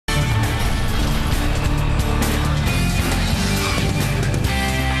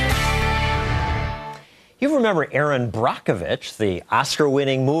remember Erin Brockovich, the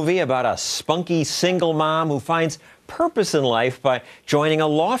Oscar-winning movie about a spunky single mom who finds purpose in life by joining a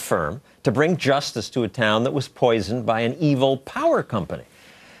law firm to bring justice to a town that was poisoned by an evil power company.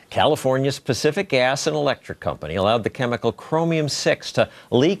 California's Pacific Gas and Electric Company allowed the chemical chromium-6 to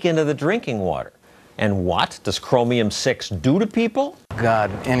leak into the drinking water. And what does chromium-6 do to people? God,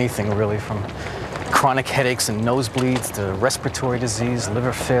 anything really, from chronic headaches and nosebleeds to respiratory disease,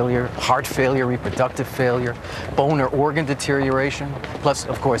 liver failure, heart failure, reproductive failure, bone or organ deterioration, plus,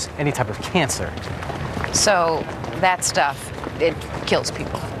 of course, any type of cancer. So that stuff, it kills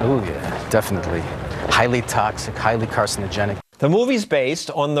people. Oh, yeah, definitely. Highly toxic, highly carcinogenic. The movie's based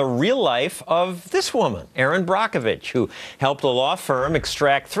on the real life of this woman, Erin Brockovich, who helped a law firm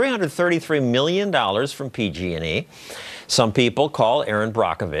extract $333 million from PG&E. Some people call Erin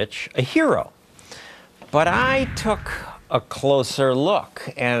Brockovich a hero. But I took a closer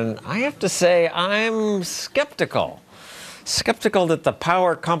look, and I have to say I'm skeptical. Skeptical that the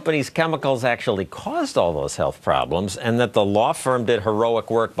power company's chemicals actually caused all those health problems and that the law firm did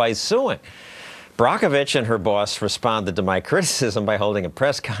heroic work by suing. Brockovich and her boss responded to my criticism by holding a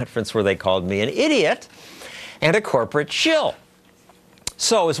press conference where they called me an idiot and a corporate shill.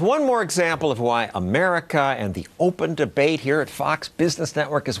 So, as one more example of why America and the open debate here at Fox Business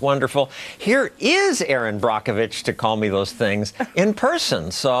Network is wonderful, here is Erin Brockovich to call me those things in person.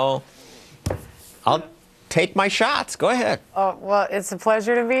 So, I'll take my shots. Go ahead. Oh, well, it's a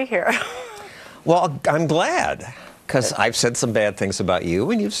pleasure to be here. Well, I'm glad, because I've said some bad things about you,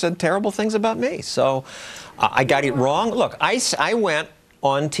 and you've said terrible things about me. So I got it wrong. Look, I went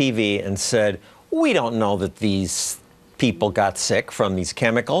on TV and said, we don't know that these people got sick from these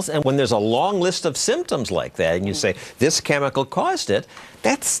chemicals. And when there's a long list of symptoms like that, and you say, this chemical caused it,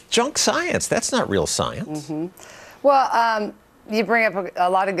 that's junk science. That's not real science. Mm-hmm. Well, you bring up a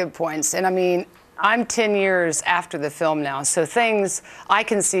lot of good points. And I mean, I'm 10 years after the film now, so I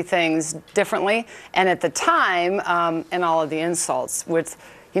can see things differently. And at the time, and all of the insults,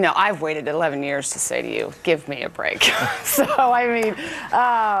 I've waited 11 years to say to you, give me a break. So, I mean...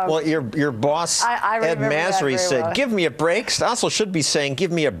 well, your boss, Ed Masry, said, well. Give me a break. Stossel should be saying,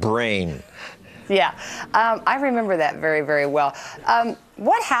 give me a brain. Yeah, I remember that very, very well.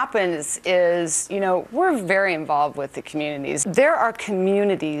 What happens is, we're very involved with the communities. There are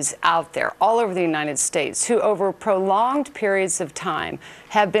communities out there all over the United States who over prolonged periods of time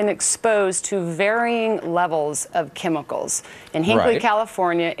have been exposed to varying levels of chemicals. In Hinckley,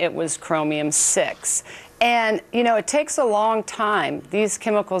 California, it was chromium-6. And, it takes a long time. These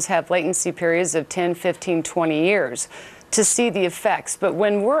chemicals have latency periods of 10, 15, 20 years to see the effects. But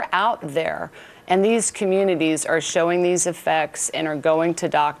when we're out there, and these communities are showing these effects and are going to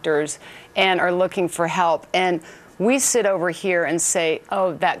doctors and are looking for help. And we sit over here and say,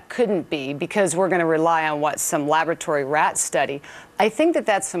 oh, that couldn't be because we're going to rely on some laboratory rat study. I think that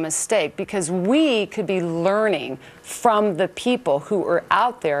that's a mistake because we could be learning from the people who are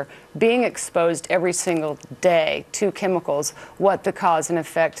out there being exposed every single day to chemicals what the cause and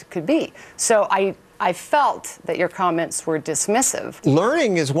effect could be. So I felt that your comments were dismissive.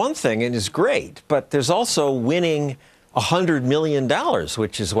 Learning is one thing and is great, but there's also winning $100 million,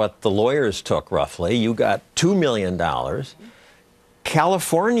 which is what the lawyers took roughly. You got $2 million.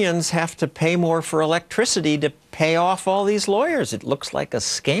 Californians have to pay more for electricity to pay off all these lawyers. It looks like a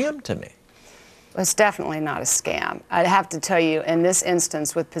scam to me. It's definitely not a scam. I'd have to tell you, in this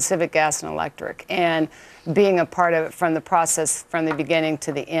instance with Pacific Gas and Electric, and being a part of it from the process from the beginning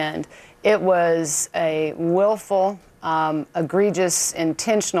to the end, it was a willful, egregious,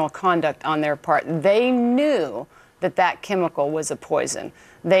 intentional conduct on their part. They knew that that chemical was a poison.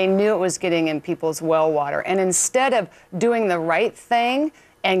 They knew it was getting in people's well water. And instead of doing the right thing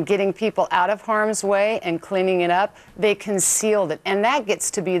and getting people out of harm's way and cleaning it up, they concealed it. And that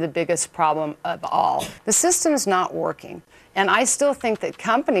gets to be the biggest problem of all. The system's not working. And I still think that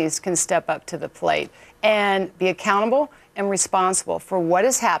companies can step up to the plate and be accountable and responsible for what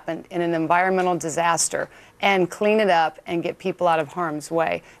has happened in an environmental disaster and clean it up and get people out of harm's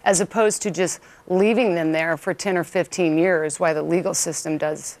way, as opposed to just leaving them there for 10 or 15 years while the legal system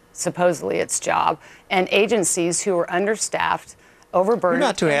does supposedly its job, and agencies who are understaffed, overburdened. You're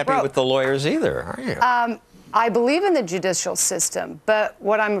not too happy with the lawyers either, are you? I believe in the judicial system, but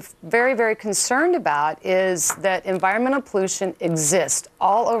what I'm very, very concerned about is that environmental pollution exists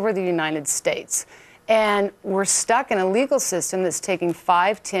all over the United States. And we're stuck in a legal system that's taking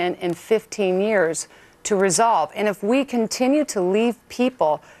 5, 10, and 15 years to resolve. And if we continue to leave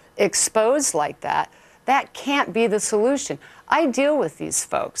people exposed like that, That can't be the solution. I deal with these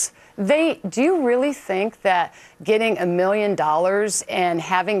folks. Do you really think that getting $1 million and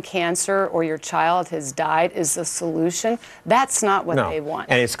having cancer or your child has died is the solution? That's not what they want.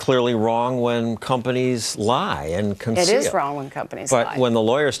 And it's clearly wrong when companies lie and conceal. It is wrong when companies lie. But when the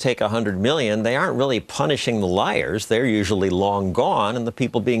lawyers take $100 million, they aren't really punishing the liars. They're usually long gone, and the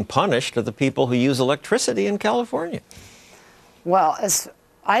people being punished are the people who use electricity in California. Well, you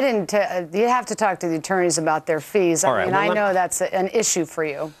have to talk to the attorneys about their fees. I mean, I know that's an issue for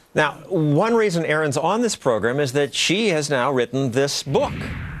you. Now, one reason Erin's on this program is that she has now written this book.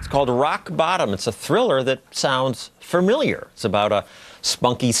 It's called Rock Bottom. It's a thriller that sounds familiar. It's about a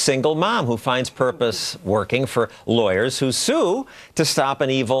spunky single mom who finds purpose working for lawyers who sue to stop an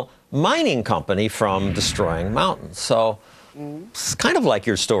evil mining company from destroying mountains. So it's kind of like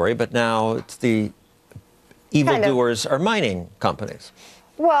your story, but now it's the evildoers are mining companies.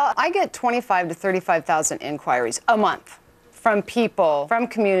 Well, I get 25,000 to 35,000 inquiries a month from people, from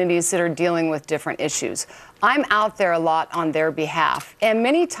communities that are dealing with different issues. I'm out there a lot on their behalf, and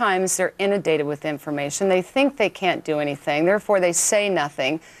many times they're inundated with information. They think they can't do anything, therefore they say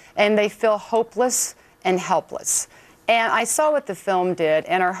nothing, and they feel hopeless and helpless. And I saw what the film did,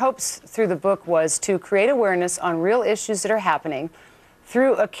 and our hopes through the book was to create awareness on real issues that are happening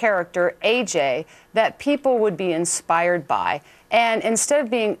through a character, AJ, that people would be inspired by. And instead of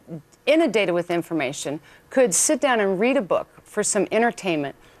being inundated with information, could sit down and read a book for some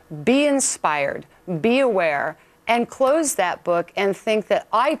entertainment, be inspired, be aware, and close that book and think that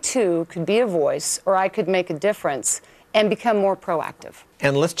I too could be a voice, or I could make a difference and become more proactive.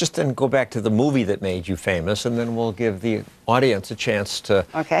 And let's just then go back to the movie that made you famous, and then we'll give the audience a chance to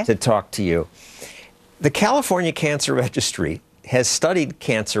talk to you. The California Cancer Registry has studied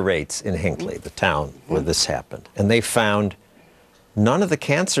cancer rates in Hinckley, the town where this happened, and they found none of the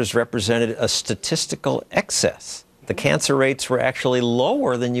cancers represented a statistical excess. The cancer rates were actually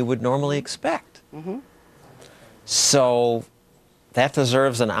lower than you would normally expect. So that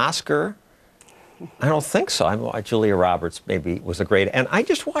deserves an Oscar? I don't think so. Julia Roberts maybe was a great, and I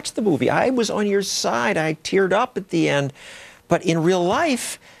just watched the movie. I was on your side. I teared up at the end. But in real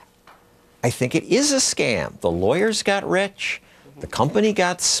life, I think it is a scam. The lawyers got rich. The company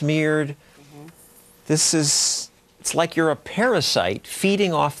got smeared. It's like you're a parasite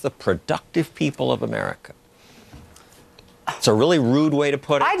feeding off the productive people of America. It's a really rude way to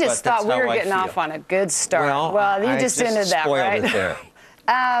put it. I just thought we were getting off on a good start. Well, you just ended that, right? It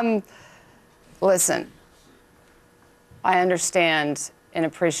there. Listen, I understand and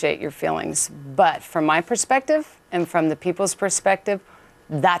appreciate your feelings, but from my perspective and from the people's perspective,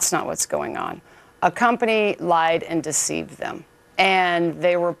 that's not what's going on. A company lied and deceived them, and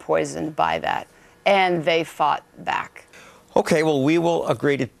they were poisoned by that, and they fought back. Okay, well, we will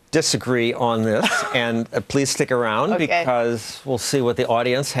agree to disagree on this, and please stick around because we'll see what the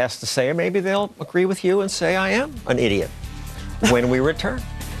audience has to say, or maybe they'll agree with you and say I am an idiot when we return.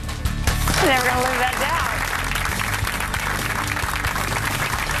 I'm never going to live that down.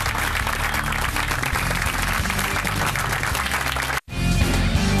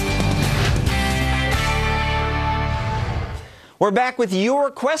 We're back with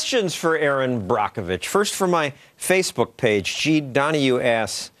your questions for Erin Brockovich. First, from my Facebook page, G. Donahue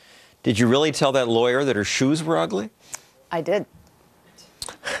asks, did you really tell that lawyer that her shoes were ugly? I did.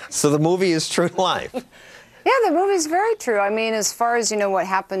 So the movie is true to life. Yeah, the movie's very true. I mean, as far as, what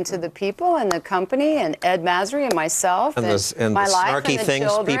happened to the people and the company and Ed Masry and myself and my the life snarky and the things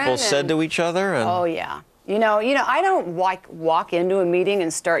children people said to each other. And oh, yeah. I don't walk into a meeting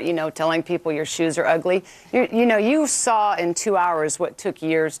and start, telling people your shoes are ugly. You saw in 2 hours what took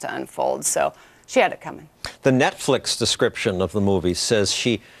years to unfold, so she had it coming. The Netflix description of the movie says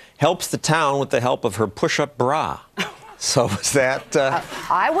she helps the town with the help of her push-up bra. So is that...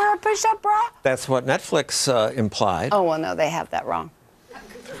 I wear a push-up bra? That's what Netflix implied. Oh, well, no, they have that wrong.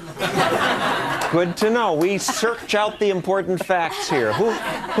 Good to know. We search out the important facts here.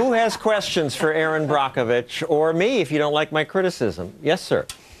 Who has questions for Erin Brockovich or me if you don't like my criticism? Yes, sir.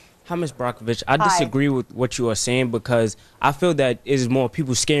 Hi, Ms. Brockovich. I disagree with what you are saying because I feel that it is more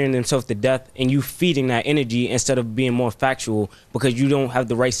people scaring themselves to death and you feeding that energy instead of being more factual because you don't have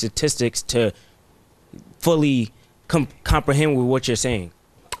the right statistics to fully comprehend with what you're saying.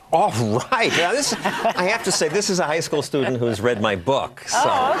 All right. Now, I have to say, this is a high school student who's read my book. So.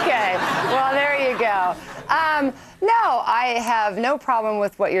 Oh, okay. Well, there you go. No, I have no problem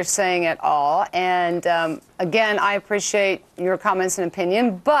with what you're saying at all. And again, I appreciate your comments and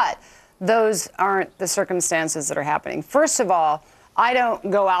opinion, but those aren't the circumstances that are happening. First of all, I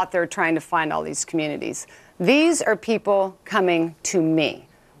don't go out there trying to find all these communities. These are people coming to me.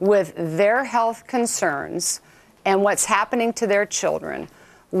 with their health concerns and what's happening to their children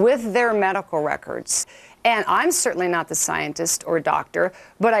with their medical records. And I'm certainly not the scientist or doctor,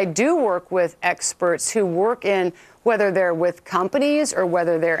 but I do work with experts who work in, whether they're with companies or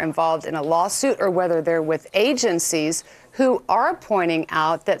whether they're involved in a lawsuit or whether they're with agencies who are pointing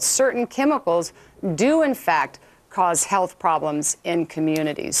out that certain chemicals do in fact cause health problems in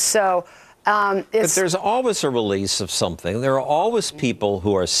communities. So but there's always a release of something. There are always people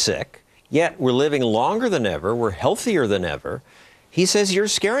who are sick, yet we're living longer than ever, we're healthier than ever. He says you're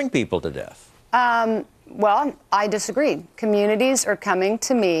scaring people to death. Well, I disagree. Communities are coming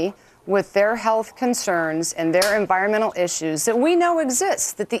to me with their health concerns and their environmental issues that we know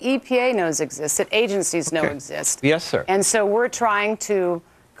exist, that the EPA knows exist, that agencies know exist. Yes, sir. And so we're trying to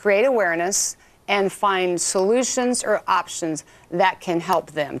create awareness and find solutions or options that can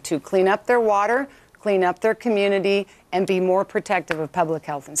help them to clean up their water, clean up their community, and be more protective of public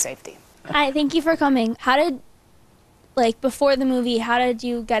health and safety. Hi, thank you for coming. How did, before the movie, how did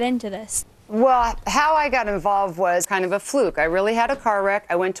you get into this? Well, how I got involved was kind of a fluke. I really had a car wreck.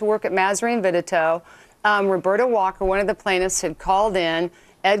 I went to work at Mazarine Vidito. Roberta Walker, one of the plaintiffs, had called in.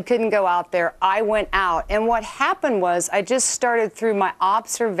 Ed couldn't go out there. I went out. And what happened was I just started through my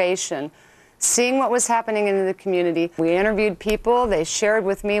observation, seeing what was happening in the community. We interviewed people. They shared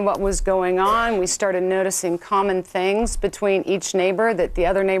with me what was going on. We started noticing common things between each neighbor that the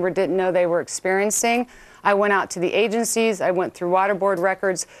other neighbor didn't know they were experiencing. I went out to the agencies. I went through water board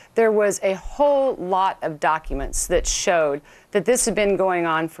records. There was a whole lot of documents that showed that this had been going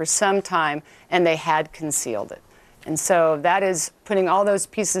on for some time, and they had concealed it. And so that is putting all those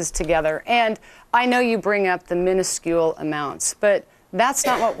pieces together. And I know you bring up the minuscule amounts, but that's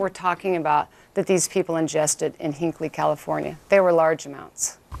not what we're talking about that these people ingested in Hinckley, California. They were large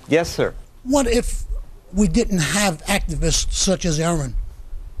amounts. Yes, sir. What if we didn't have activists such as Aaron?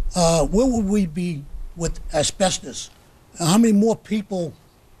 Where would we be with asbestos? How many more people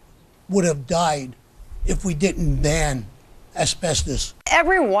would have died if we didn't ban asbestos?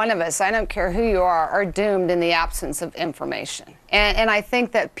 Every one of us, I don't care who you are doomed in the absence of information. And I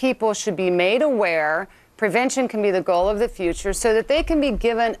think that people should be made aware. Prevention can be the goal of the future so that they can be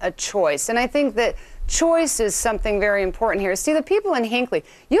given a choice. And I think that choice is something very important here. See, the people in Hinckley,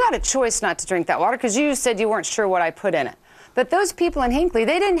 you had a choice not to drink that water because you said you weren't sure what I put in it. But those people in Hinckley,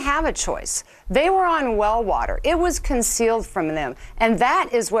 they didn't have a choice. They were on well water. It was concealed from them. And that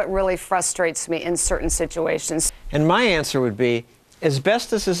is what really frustrates me in certain situations. And my answer would be,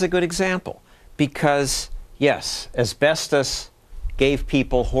 asbestos is a good example because, yes, asbestos gave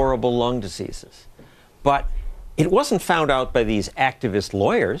people horrible lung diseases. But it wasn't found out by these activist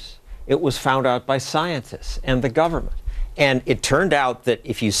lawyers. It was found out by scientists and the government. And it turned out that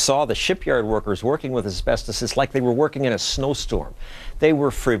if you saw the shipyard workers working with asbestos, it's like they were working in a snowstorm. They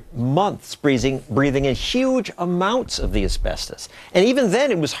were for months breathing in huge amounts of the asbestos. And even then,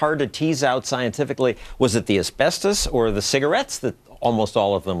 it was hard to tease out scientifically, was it the asbestos or the cigarettes that almost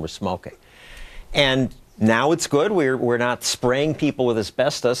all of them were smoking? And now it's good. We're not spraying people with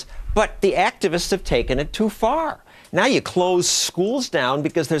asbestos, but the activists have taken it too far. Now you close schools down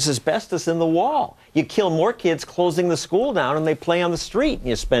because there's asbestos in the wall. You kill more kids closing the school down and they play on the street and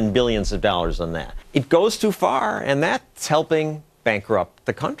you spend billions of dollars on that. It goes too far and that's helping bankrupt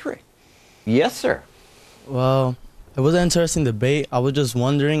the country. Yes, sir. Well, it was an interesting debate. I was just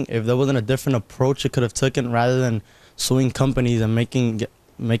wondering if there wasn't a different approach it could have taken rather than suing companies and making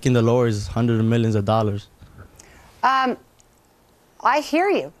the lawyers hundreds of millions of dollars. I hear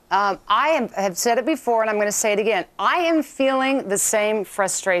you. I have said it before, and I'm going to say it again. I am feeling the same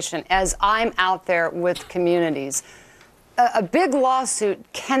frustration as I'm out there with communities. A big lawsuit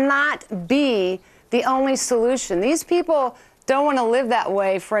cannot be the only solution. These people don't want to live that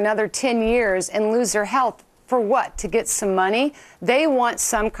way for another 10 years and lose their health. For what? To get some money? They want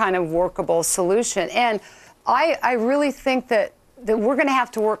some kind of workable solution. And I really think that we're going to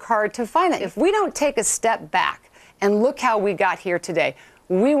have to work hard to find that. If we don't take a step back and look how we got here today,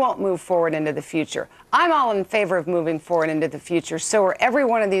 we won't move forward into the future. I'm all in favor of moving forward into the future. So are every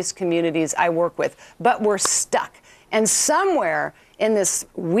one of these communities I work with. But we're stuck. And somewhere in this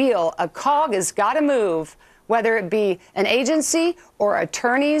wheel, a cog has got to move, whether it be an agency or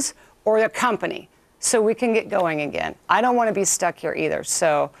attorneys or a company, so we can get going again. I don't want to be stuck here either.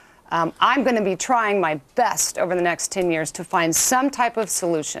 So I'm going to be trying my best over the next 10 years to find some type of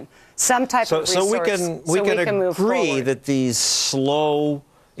solution, some type of resource, so we can move agree forward. that these slow,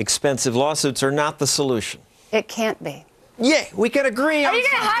 expensive lawsuits are not the solution. It can't be. Yeah, we can agree. Are you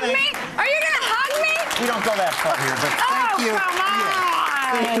going to hug me? Are you going to hug me? We don't go that far here, but thank you. Oh, come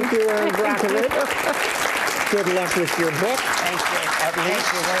on! Thank you, Aaron Brockovich. Good luck with your book. Thank you.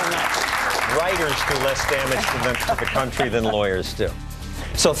 Thank you very much. Writers do less damage to the country than lawyers do.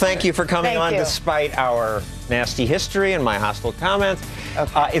 So thank you for coming on despite our nasty history and my hostile comments.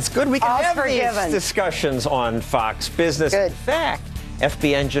 Okay. It's good we can have these discussions on Fox Business. Good. In fact,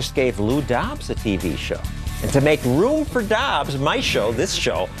 FBN just gave Lou Dobbs a TV show. And to make room for Dobbs, my show, this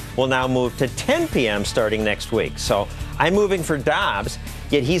show, will now move to 10 p.m. starting next week. So I'm moving for Dobbs,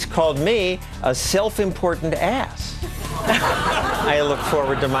 yet he's called me a self-important ass. I look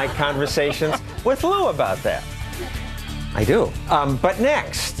forward to my conversations with Lou about that. I do. But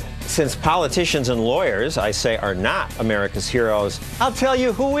next, since politicians and lawyers, I say, are not America's heroes, I'll tell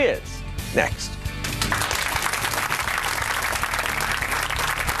you who is next.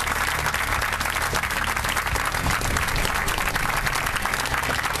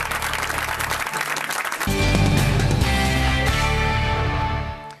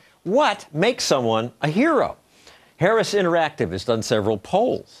 What makes someone a hero? Harris Interactive has done several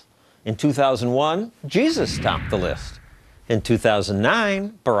polls. In 2001, Jesus topped the list. In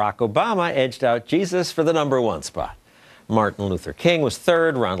 2009, Barack Obama edged out Jesus for the #1 spot. Martin Luther King was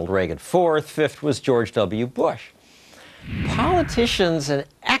third, Ronald Reagan fourth, fifth was George W. Bush. Politicians and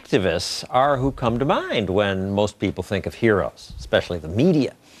activists are who come to mind when most people think of heroes, especially the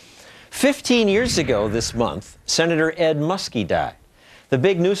media. 15 years ago this month, Senator Ed Muskie died. The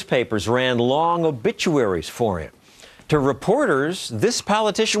big newspapers ran long obituaries for him. To reporters, this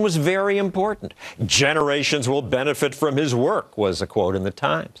politician was very important. Generations will benefit from his work, was a quote in the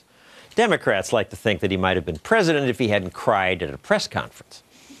Times. Democrats like to think that he might have been president if he hadn't cried at a press conference.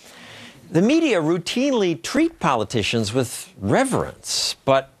 The media routinely treat politicians with reverence,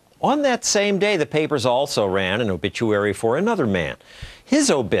 but on that same day, the papers also ran an obituary for another man.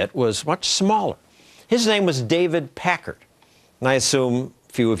 His obit was much smaller. His name was David Packard. And I assume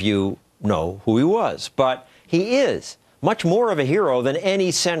few of you know who he was, but he is much more of a hero than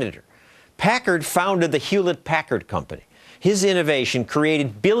any senator. Packard founded the Hewlett-Packard Company. His innovation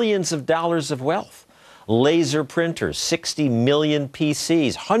created billions of dollars of wealth. Laser printers, 60 million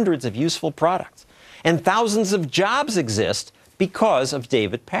PCs, hundreds of useful products. And thousands of jobs exist because of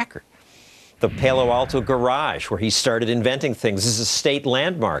David Packard. The Palo Alto garage, where he started inventing things, is a state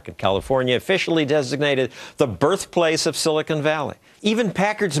landmark in California, officially designated the birthplace of Silicon Valley. Even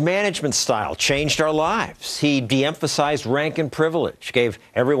Packard's management style changed our lives. He de-emphasized rank and privilege, gave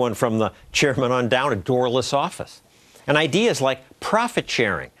everyone from the chairman on down a doorless office. And ideas like profit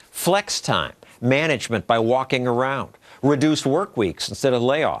sharing, flex time, management by walking around, reduced work weeks instead of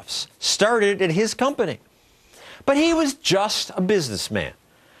layoffs, started at his company. But he was just a businessman.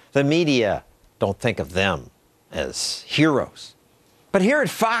 The media don't think of them as heroes. But here at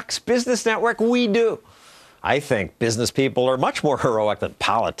Fox Business Network, we do. I think business people are much more heroic than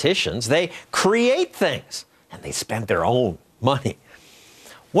politicians. They create things, and they spend their own money.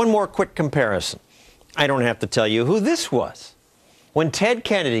 One more quick comparison. I don't have to tell you who this was. When Ted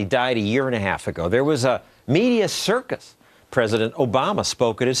Kennedy died a year and a half ago, there was a media circus. President Obama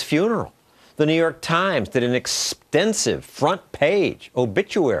spoke at his funeral. The New York Times did an extensive front-page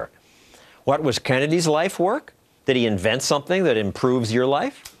obituary. What was Kennedy's life work? Did he invent something that improves your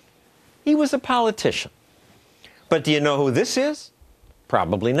life? He was a politician. But do you know who this is?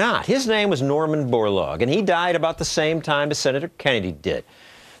 Probably not. His name was Norman Borlaug, and he died about the same time as Senator Kennedy did.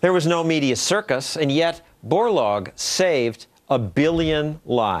 There was no media circus, and yet Borlaug saved 1 billion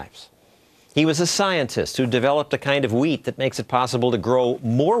lives. He was a scientist who developed a kind of wheat that makes it possible to grow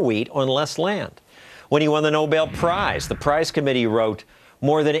more wheat on less land. When he won the Nobel Prize, the prize committee wrote,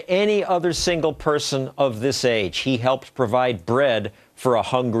 "More than any other single person of this age, he helped provide bread for a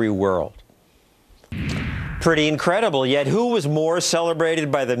hungry world." Pretty incredible, yet who was more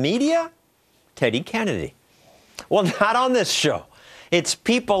celebrated by the media? Teddy Kennedy. Well, not on this show. It's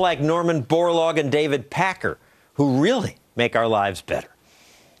people like Norman Borlaug and David Packard who really make our lives better.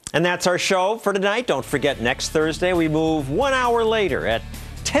 And that's our show for tonight. Don't forget, next Thursday we move 1 hour later at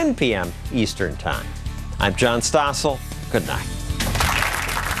 10 p.m. Eastern Time. I'm John Stossel. Good night.